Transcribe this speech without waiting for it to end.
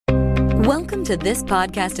Welcome to this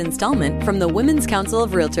podcast installment from the Women's Council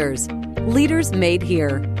of Realtors. Leaders Made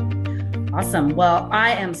Here. Awesome. Well,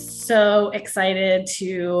 I am so excited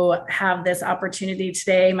to have this opportunity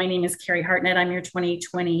today. My name is Carrie Hartnett. I'm your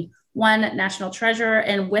 2021 National Treasurer.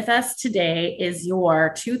 And with us today is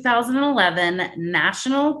your 2011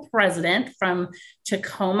 National President from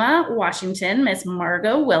Tacoma, Washington, Miss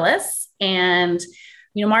Margot Willis. And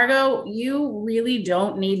Margot, you really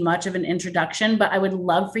don't need much of an introduction, but I would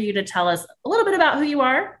love for you to tell us a little bit about who you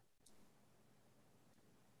are.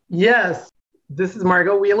 Yes, this is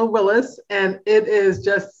Margot Wheeler Willis, and it is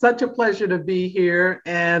just such a pleasure to be here.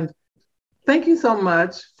 And thank you so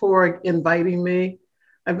much for inviting me.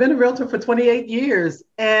 I've been a realtor for 28 years,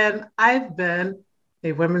 and I've been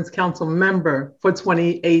a Women's Council member for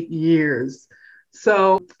 28 years.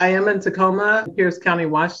 So I am in Tacoma, Pierce County,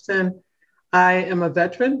 Washington. I am a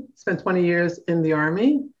veteran, spent 20 years in the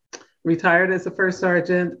Army, retired as a first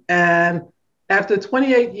sergeant. And after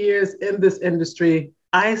 28 years in this industry,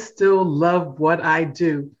 I still love what I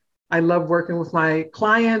do. I love working with my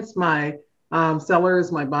clients, my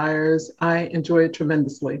sellers, my buyers. I enjoy it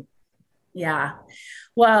tremendously. Yeah.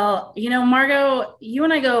 Well, Margot, you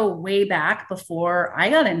and I go way back before I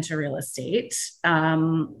got into real estate.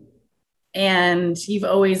 And you've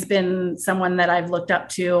always been someone that I've looked up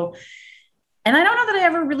to. And I don't know that I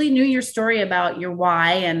ever really knew your story about your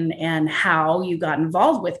why and how you got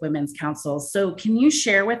involved with Women's Council. So can you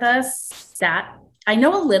share with us that? I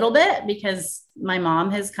know a little bit because my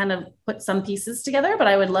mom has kind of put some pieces together, but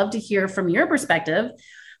I would love to hear from your perspective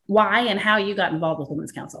why and how you got involved with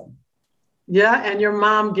Women's Council. Yeah, and your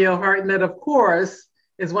mom, Gail Hartnett, of course,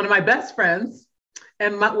 is one of my best friends.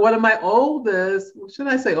 And one of my oldest, we're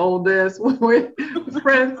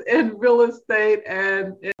friends in real estate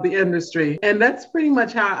and in the industry. And that's pretty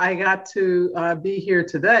much how I got to be here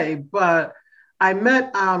today. But I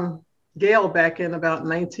met Gail back in about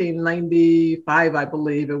 1995, I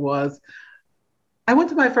believe it was. I went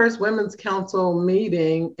to my first Women's Council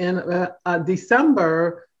meeting in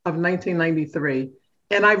December of 1993.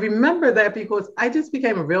 And I remember that because I just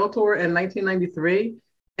became a realtor in 1993.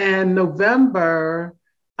 And November,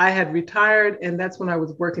 I had retired, and that's when I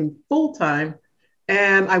was working full time.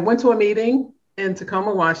 And I went to a meeting in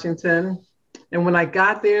Tacoma, Washington. And when I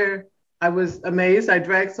got there, I was amazed. I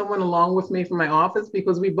dragged someone along with me from my office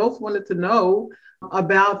because we both wanted to know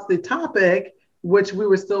about the topic, which we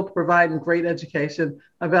were still providing great education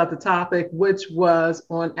about the topic, which was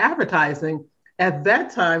on advertising. At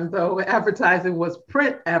that time, though, advertising was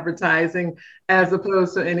print advertising as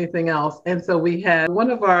opposed to anything else. And so we had one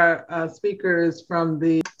of our speakers from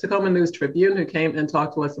the Tacoma News Tribune who came and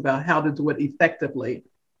talked to us about how to do it effectively.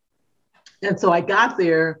 And so I got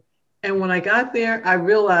there. And when I got there, I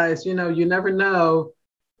realized, you never know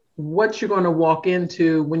what you're going to walk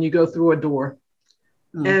into when you go through a door.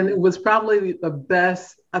 And it was probably the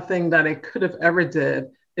best thing that I could have ever did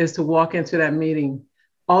is to walk into that meeting.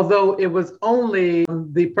 Although it was only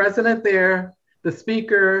the president there, the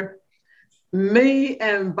speaker, me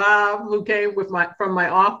and Bob, who came from my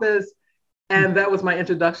office. And that was my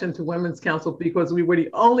introduction to Women's Council because we were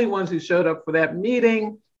the only ones who showed up for that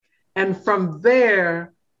meeting. And from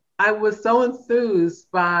there, I was so enthused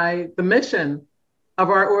by the mission of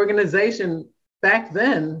our organization back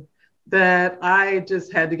then that I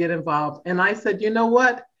just had to get involved. And I said, you know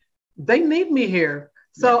what? They need me here.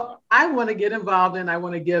 So I want to get involved and I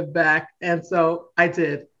want to give back. And so I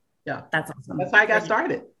did. Yeah. That's awesome. That's how I got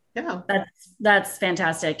started. Yeah. That's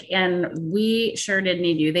fantastic. And we sure did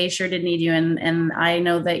need you. They sure did need you. And I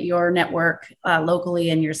know that your network locally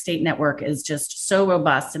and your state network is just so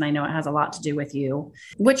robust. And I know it has a lot to do with you,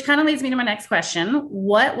 which kind of leads me to my next question.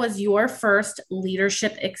 What was your first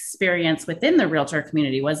leadership experience within the realtor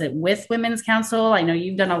community? Was it with Women's Council? I know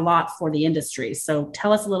you've done a lot for the industry. So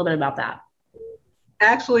tell us a little bit about that.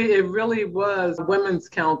 Actually, it really was Women's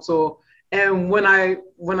Council. And when I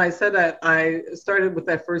said that, I started with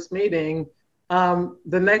that first meeting.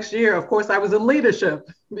 The next year, of course, I was in leadership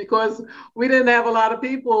because we didn't have a lot of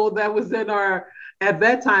people that was in our, at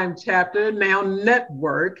that time, chapter, now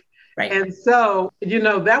network. Right. And so,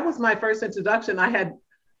 that was my first introduction. I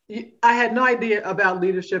had no idea about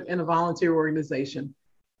leadership in a volunteer organization.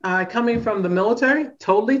 Coming from the military,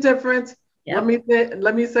 totally different. Yep.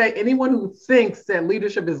 Let me say, anyone who thinks that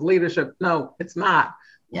leadership is leadership, no, it's not.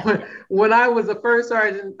 Yep. When I was a first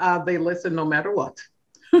sergeant, they listened no matter what.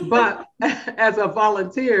 But as a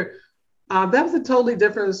volunteer, that was a totally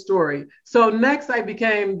different story. So next I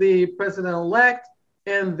became the president-elect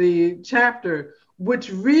in the chapter,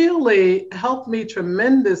 which really helped me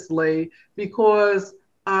tremendously because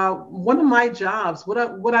one of my jobs, what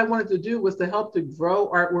I wanted to do was to help to grow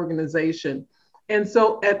our organization. And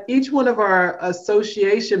so at each one of our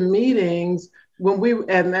association meetings,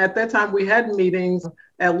 and at that time we had meetings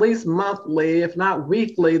at least monthly, if not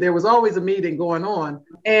weekly, there was always a meeting going on.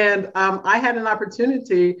 And I had an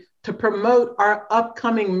opportunity to promote our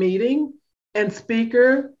upcoming meeting and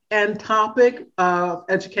speaker and topic of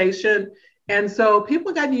education. And so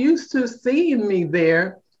people got used to seeing me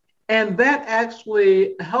there. And that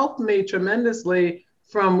actually helped me tremendously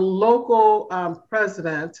from local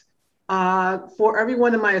president for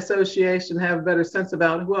everyone in my association to have a better sense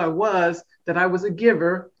about who I was, that I was a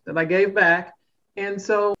giver, that I gave back. And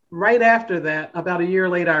so right after that, about a year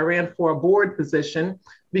later, I ran for a board position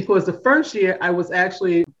because the first year I was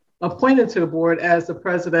actually appointed to the board as the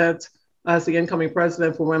president, as the incoming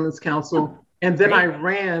president for Women's Council. And then I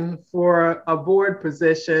ran for a board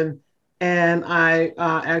position and I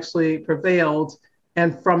actually prevailed.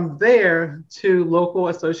 And from there to local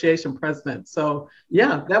association president. So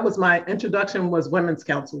yeah, that was my introduction, was Women's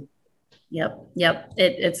Council. Yep.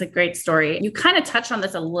 It's a great story. You kind of touched on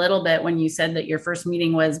this a little bit when you said that your first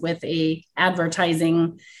meeting was with a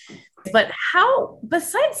advertising, but how,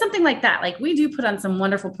 besides something like that, like we do put on some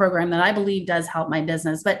wonderful program that I believe does help my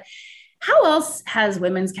business, but how else has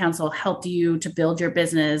Women's Council helped you to build your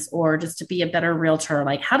business or just to be a better realtor?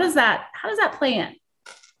 Like, how does that play in?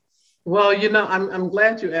 Well, I'm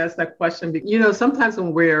glad you asked that question. Sometimes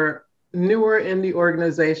when we're newer in the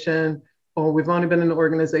organization, or we've only been in the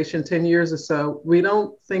organization 10 years or so, we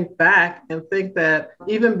don't think back and think that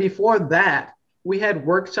even before that, we had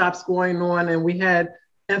workshops going on and we had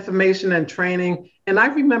information and training. And I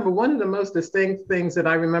remember one of the most distinct things that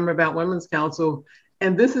I remember about Women's Council,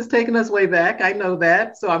 and this is taking us way back, I know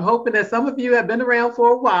that. So I'm hoping that some of you have been around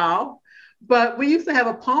for a while, but we used to have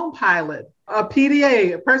a Palm Pilot, a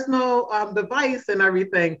PDA, a personal device and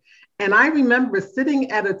everything. And I remember sitting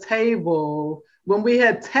at a table when we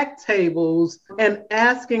had tech tables and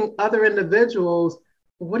asking other individuals,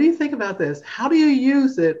 what do you think about this? How do you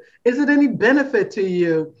use it? Is it any benefit to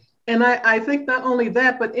you? And I think not only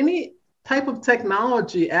that, but any type of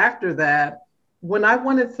technology after that, when I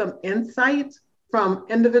wanted some insight from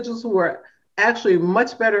individuals who were actually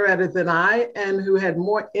much better at it than I and who had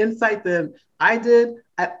more insight than I did,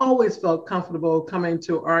 I always felt comfortable coming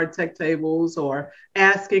to our tech tables or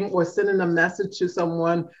asking or sending a message to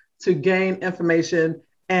someone to gain information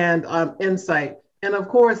and insight. And of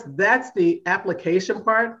course, that's the application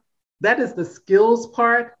part. That is the skills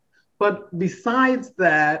part. But besides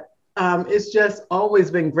that, it's just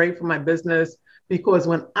always been great for my business because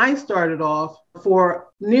when I started off for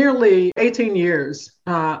nearly 18 years,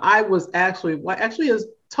 I was actually a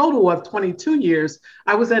total of 22 years,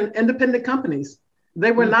 I was in independent companies.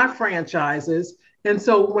 They were not franchises. And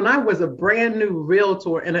so when I was a brand new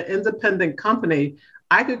realtor in an independent company,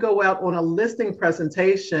 I could go out on a listing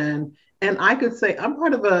presentation and I could say, I'm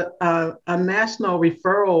part of a national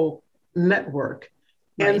referral network.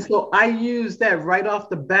 Right. And so I used that right off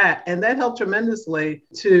the bat. And that helped tremendously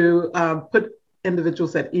to put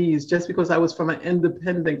individuals at ease, just because I was from an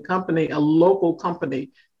independent company, a local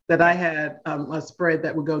company, that I had a spread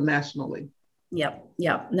that would go nationally. Yep.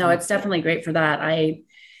 No, it's definitely great for that. I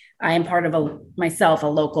am part of myself, a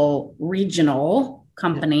local regional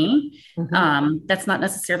company that's not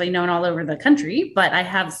necessarily known all over the country, but I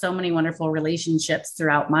have so many wonderful relationships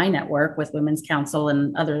throughout my network with Women's Council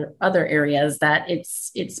and other areas that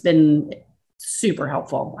it's been super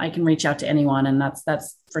helpful. I can reach out to anyone, and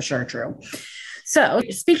that's for sure true. So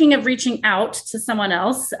speaking of reaching out to someone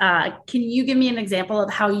else, can you give me an example of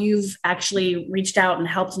how you've actually reached out and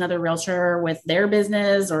helped another realtor with their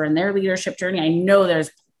business or in their leadership journey? I know there's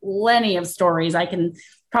plenty of stories. I can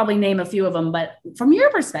probably name a few of them, but from your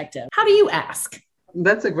perspective, how do you ask?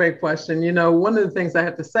 That's a great question. One of the things I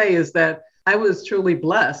have to say is that I was truly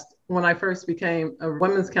blessed when I first became a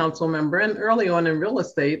Women's Council member and early on in real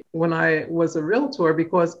estate when I was a realtor,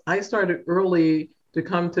 because I started early to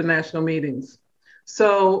come to national meetings.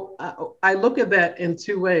 So I look at that in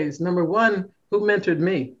two ways. Number one, who mentored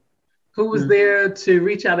me? Who was there to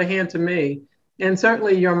reach out a hand to me? And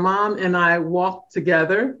certainly your mom and I walked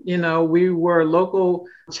together. We were a local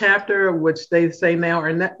chapter, which they say now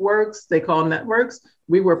are networks. They call networks.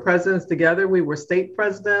 We were presidents together. We were state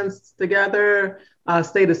presidents together,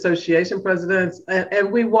 state association presidents,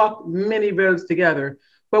 and we walked many roads together.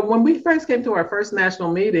 But when we first came to our first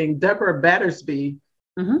national meeting, Deborah Battersby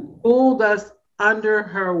pulled us under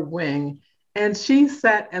her wing, and she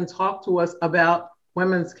sat and talked to us about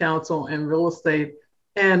Women's Council and real estate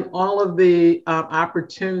and all of the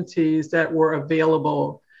opportunities that were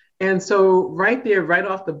available. And so right there, right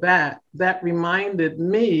off the bat, that reminded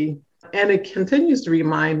me, and it continues to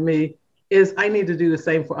remind me, is I need to do the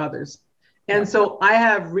same for others. And so I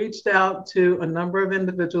have reached out to a number of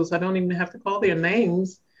individuals, I don't even have to call their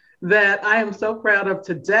names, that I am so proud of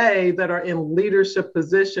today that are in leadership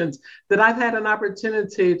positions that I've had an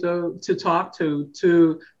opportunity to talk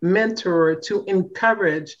to mentor, to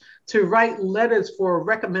encourage, to write letters for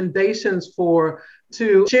recommendations for,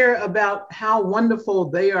 to share about how wonderful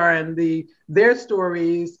they are and their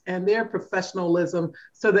stories and their professionalism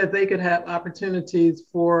so that they could have opportunities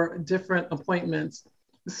for different appointments.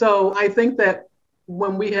 So I think that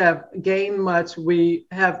when we have gained much, we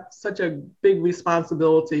have such a big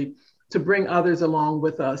responsibility to bring others along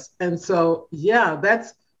with us. And so, yeah,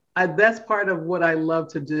 that's part of what I love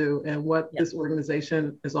to do and what this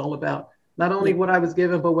organization is all about. Not only what I was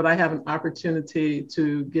given, but what I have an opportunity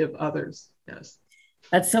to give others. Yes.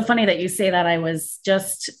 That's so funny that you say that. I was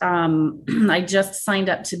just, I just signed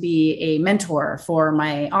up to be a mentor for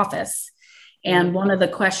my office. And one of the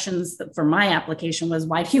questions for my application was,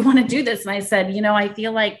 why do you want to do this? And I said, I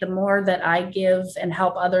feel like the more that I give and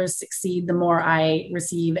help others succeed, the more I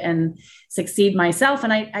receive and succeed myself.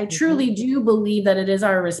 And I truly do believe that it is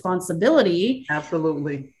our responsibility.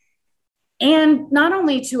 Absolutely. And not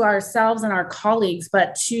only to ourselves and our colleagues,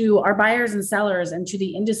 but to our buyers and sellers and to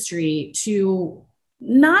the industry, to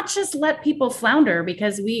not just let people flounder,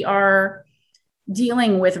 because we are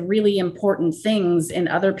dealing with really important things in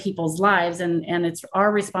other people's lives. And it's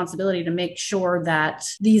our responsibility to make sure that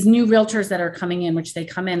these new realtors that are coming in, which they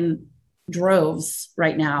come in droves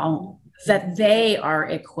right now, that they are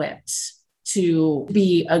equipped to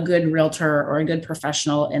be a good realtor or a good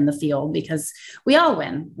professional in the field, because we all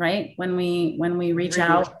win, right? When we reach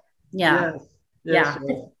out. Yeah. Yes.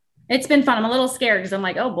 It's been fun. I'm a little scared because I'm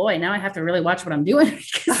like, oh boy, now I have to really watch what I'm doing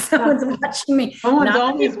because someone's watching me. Someone's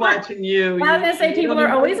always watching you. I was going to say people are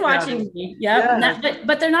always watching me. Yep. Yes.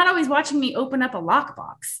 But they're not always watching me open up a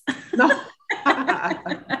lockbox. No.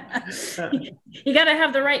 You got to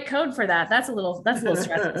have the right code for that. That's a little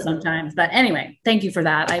stressful sometimes. But anyway, thank you for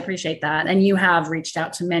that. I appreciate that. And you have reached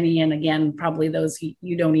out to many. And again, probably those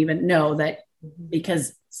you don't even know that,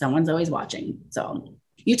 because someone's always watching. So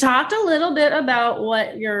you talked a little bit about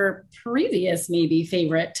what your previous maybe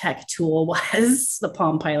favorite tech tool was, the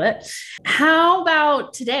Palm Pilot. How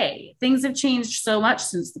about today? Things have changed so much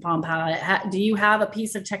since the Palm Pilot. Do you have a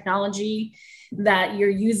piece of technology that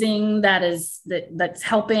you're using that's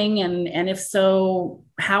helping? And if so,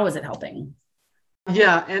 how is it helping?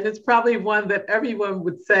 Yeah, and it's probably one that everyone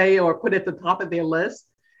would say or put at the top of their list.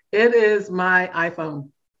 It is my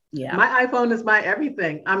iPhone. Yeah. My iPhone is my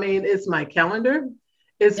everything. I mean, it's my calendar.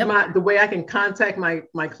 It's the way I can contact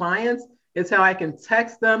my clients. It's how I can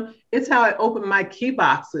text them. It's how I open my key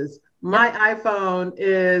boxes. My iPhone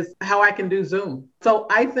is how I can do Zoom. So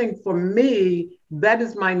I think for me, that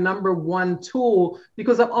is my number one tool,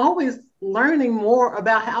 because I'm always learning more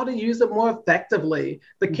about how to use it more effectively.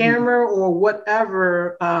 The camera or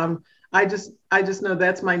whatever. I just know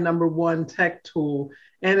that's my number one tech tool.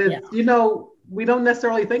 And it's, we don't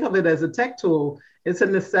necessarily think of it as a tech tool. It's a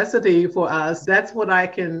necessity for us. That's what I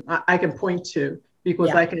can point to,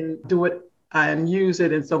 because I can do it and use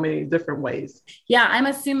it in so many different ways. Yeah, I'm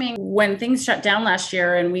assuming when things shut down last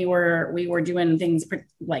year and we were doing things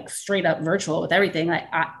like straight up virtual with everything. Like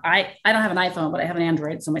I don't have an iPhone, but I have an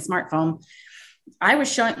Android, so my smartphone.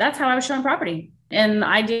 That's how I was showing property, and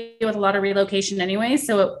I deal with a lot of relocation anyway,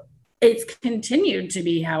 so it's continued to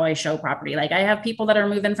be how I show property. Like I have people that are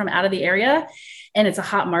moving from out of the area, and it's a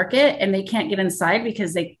hot market and they can't get inside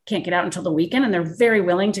because they can't get out until the weekend. And they're very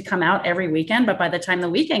willing to come out every weekend. But by the time the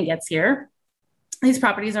weekend gets here, these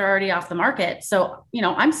properties are already off the market. So,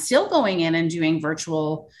 I'm still going in and doing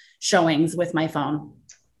virtual showings with my phone.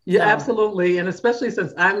 Yeah, absolutely. And especially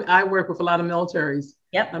since I work with a lot of militaries,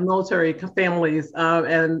 military families,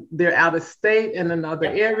 and they're out of state and in other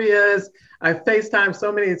areas. I FaceTime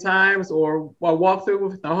so many times, or I'll walk through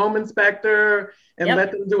with the home inspector and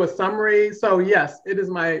let them do a summary. So yes, it is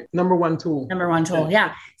my number one tool.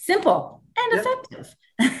 Yeah. Simple and effective.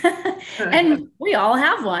 And we all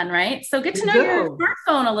have one, right? So get to know your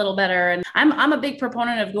smartphone a little better. And I'm a big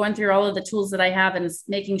proponent of going through all of the tools that I have and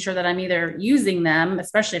making sure that I'm either using them,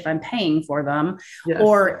 especially if I'm paying for them,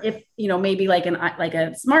 or if, maybe like a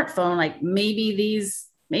smartphone, like maybe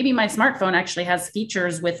my smartphone actually has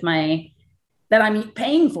features with that I'm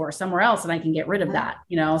paying for somewhere else, and I can get rid of that,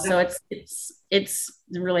 so it's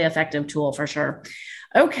a really effective tool for sure.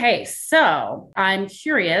 Okay. So I'm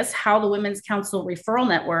curious how the Women's Council Referral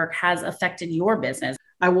Network has affected your business.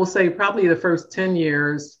 I will say probably the first 10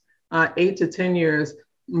 years, 8 to 10 years,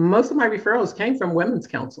 most of my referrals came from Women's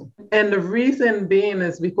Council. And the reason being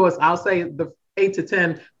is because I'll say the 8 to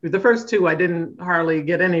 10, the first two, I didn't hardly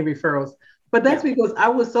get any referrals. But that's because I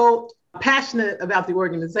was so passionate about the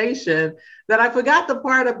organization that I forgot the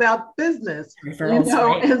part about business, referrals,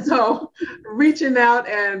 right? And so reaching out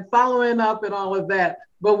and following up and all of that.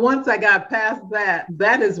 But once I got past that,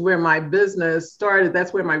 that is where my business started.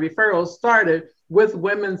 That's where my referrals started, with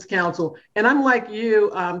Women's Council. And I'm like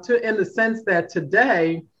you, in the sense that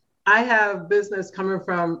today I have business coming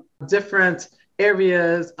from different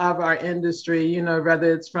areas of our industry, you know,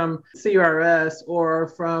 whether it's from CRS or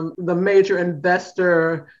from the major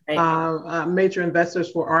investor, major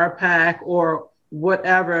investors for RPAC or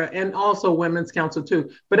whatever, and also Women's Council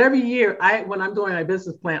too. But every year, when I'm doing my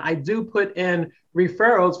business plan, I do put in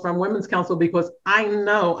referrals from Women's Council because I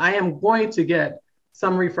know I am going to get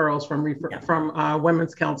some referrals from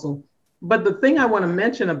Women's Council. But the thing I want to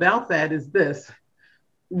mention about that is this.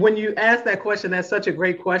 When you ask that question, that's such a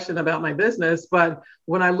great question about my business. But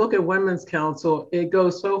when I look at Women's Council, it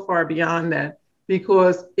goes so far beyond that,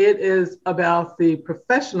 because it is about the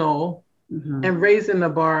professional and raising the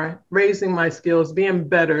bar, raising my skills, being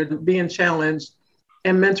better, being challenged,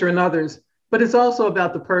 and mentoring others. But it's also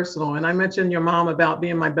about the personal. And I mentioned your mom about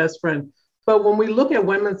being my best friend. But when we look at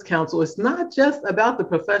Women's Council, it's not just about the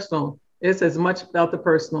professional. It's as much about the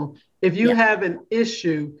personal. If you have an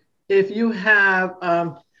issue, if you have,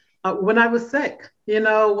 when I was sick, you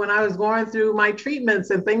know, when I was going through my treatments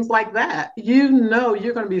and things like that, you know,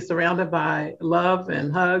 you're going to be surrounded by love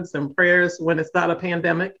and hugs and prayers when it's not a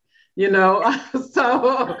pandemic, you know,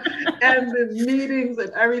 so, and the meetings and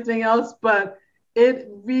everything else. But it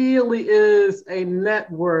really is a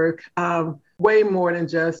network, way more than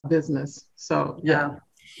just business. So, yeah.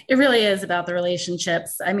 It really is about the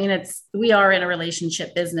relationships. I mean, we are in a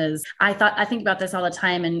relationship business. I think about this all the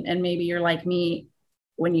time, and maybe you're like me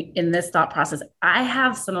when you in this thought process. I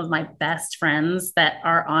have some of my best friends that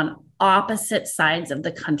are on opposite sides of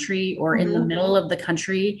the country or in the middle of the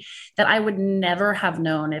country that I would never have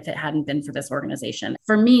known if it hadn't been for this organization.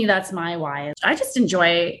 For me, that's my why. I just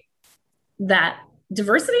enjoy that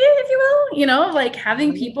diversity, if you will, you know, like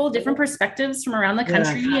having people, different perspectives from around the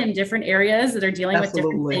country and different areas that are dealing with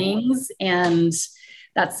different things, and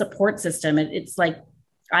that support system. It's like,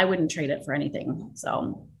 I wouldn't trade it for anything.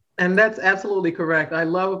 So. And that's absolutely correct. I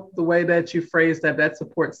love the way that you phrased that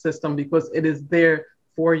support system, because it is there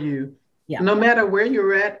for you. Yeah. No matter where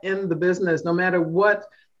you're at in the business, no matter what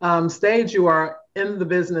stage you are in the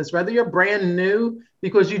business, whether you're brand new,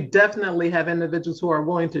 because you definitely have individuals who are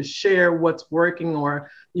willing to share what's working or,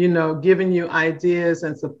 you know, giving you ideas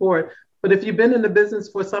and support. But if you've been in the business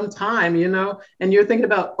for some time, you know, and you're thinking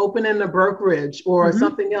about opening a brokerage or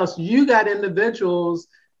something else, you got individuals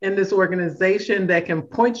in this organization that can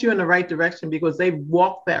point you in the right direction because they've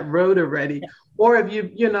walked that road already. Yeah. Or if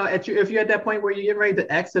if you're at that point where you're getting ready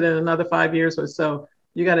to exit in another 5 years or so,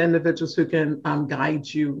 you got individuals who can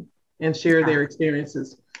guide you and share their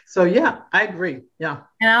experiences. So yeah, I agree. Yeah.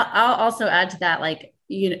 And I'll also add to that, like,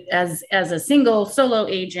 you know, as a single solo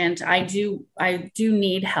agent, I do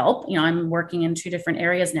need help. You know, I'm working in 2 different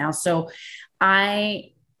areas now. So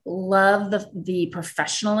I love the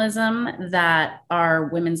professionalism that our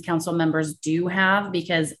Women's Council members do have,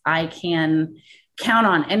 because I can count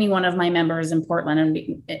on any one of my members in Portland,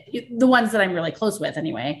 and the ones that I'm really close with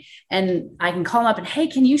anyway. And I can call them up and, hey,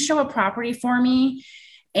 can you show a property for me?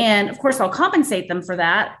 And of course I'll compensate them for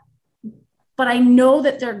that. But I know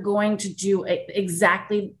that they're going to do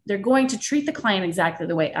they're going to treat the client exactly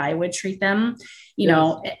the way I would treat them, you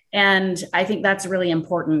know, and I think that's really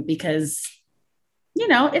important because, you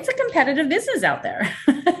know, it's a competitive business out there.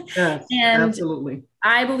 Yes, and absolutely.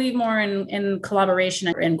 I believe more in collaboration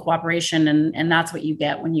and cooperation, and that's what you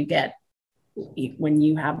get when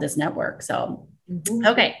you have this network. So,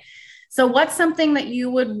 okay. So what's something that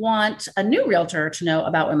you would want a new realtor to know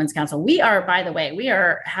about Women's Council? By the way, we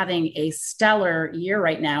are having a stellar year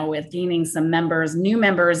right now with gaining some new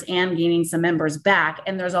members and gaining some members back.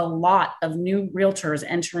 And there's a lot of new realtors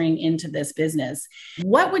entering into this business.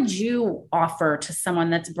 What would you offer to someone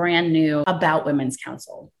that's brand new about Women's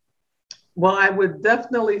Council? Well, I would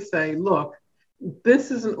definitely say, look, this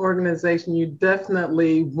is an organization you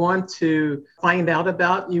definitely want to find out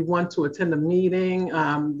about. You want to attend a meeting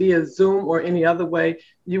via Zoom or any other way.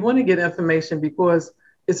 You want to get information because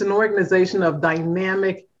it's an organization of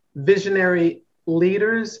dynamic, visionary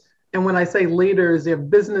leaders. And when I say leaders, they're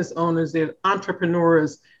business owners, they're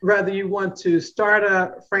entrepreneurs. Whether you want to start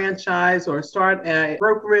a franchise or start a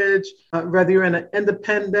brokerage, whether you're an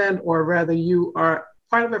independent or whether you are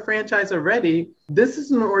part of a franchise already, this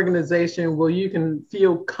is an organization where you can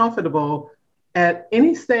feel comfortable at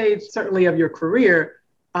any stage, certainly of your career,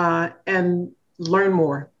 and learn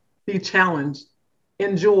more, be challenged,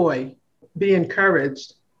 enjoy, be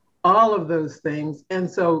encouraged, all of those things. And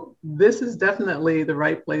so this is definitely the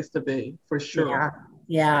right place to be, for sure.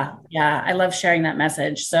 Yeah. I love sharing that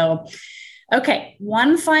message. So, okay,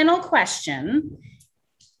 one final question.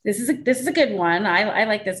 This is a good one. I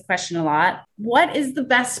like this question a lot. What is the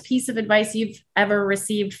best piece of advice you've ever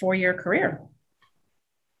received for your career?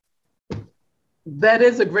 That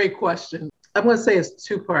is a great question. I'm going to say it's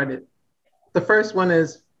two-parted. The first one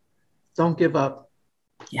is don't give up.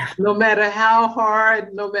 Yeah. No matter how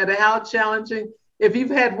hard, no matter how challenging, if you've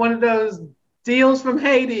had one of those deals from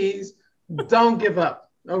Hades, don't give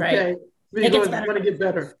up. Okay. Right. Because it's going to get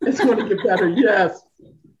better. It's going to get better. Yes.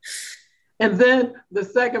 And then the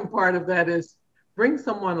second part of that is bring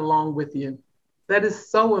someone along with you. That is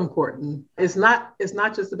so important. It's not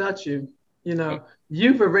just about you. You know,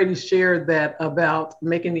 you've already shared that about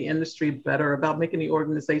making the industry better, about making the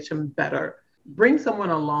organization better. Bring someone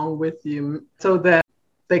along with you so that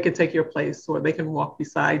they can take your place or they can walk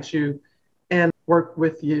beside you and work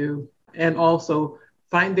with you and also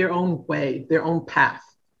find their own way, their own path.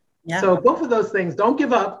 Yeah. So both of those things, don't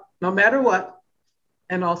give up no matter what,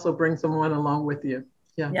 and also bring someone along with you.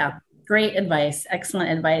 Yeah. Great advice. Excellent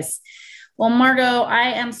advice. Well, Margot,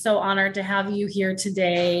 I am so honored to have you here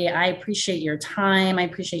today. I appreciate your time. I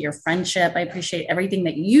appreciate your friendship. I appreciate everything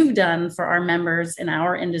that you've done for our members in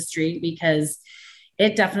our industry, because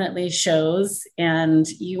it definitely shows, and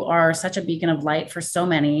you are such a beacon of light for so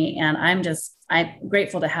many. And I'm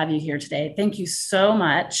grateful to have you here today. Thank you so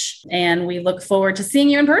much. And we look forward to seeing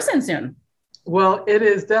you in person soon. Well, it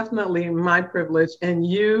is definitely my privilege. And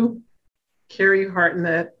you, Carrie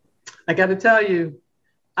Hartnett, I got to tell you,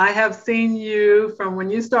 I have seen you from when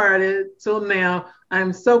you started till now.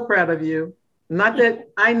 I'm so proud of you. Not that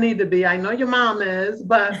I need to be, I know your mom is,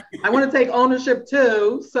 but I want to take ownership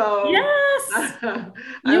too. So yes, I'm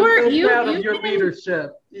so proud of your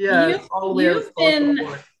leadership. Yes, all the way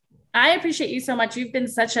across. I appreciate you so much. You've been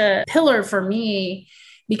such a pillar for me,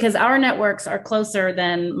 because our networks are closer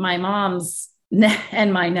than my mom's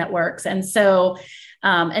and my networks. And so,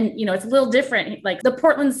 and you know, it's a little different, like the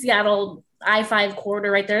Portland, Seattle I-5 corridor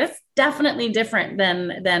right there. That's definitely different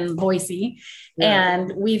than Boise. Yeah.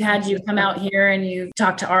 And we've had you come out here and you've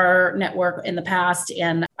talked to our network in the past.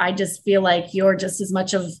 And I just feel like you're just as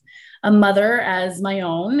much of a mother as my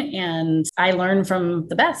own. And I learn from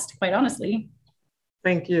the best, quite honestly.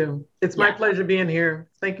 Thank you. It's my pleasure being here.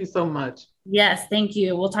 Thank you so much. Yes, thank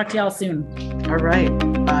you. We'll talk to y'all soon. All right.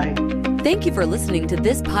 Bye. Thank you for listening to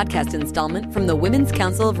this podcast installment from the Women's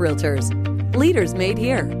Council of Realtors. Leaders Made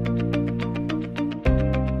Here.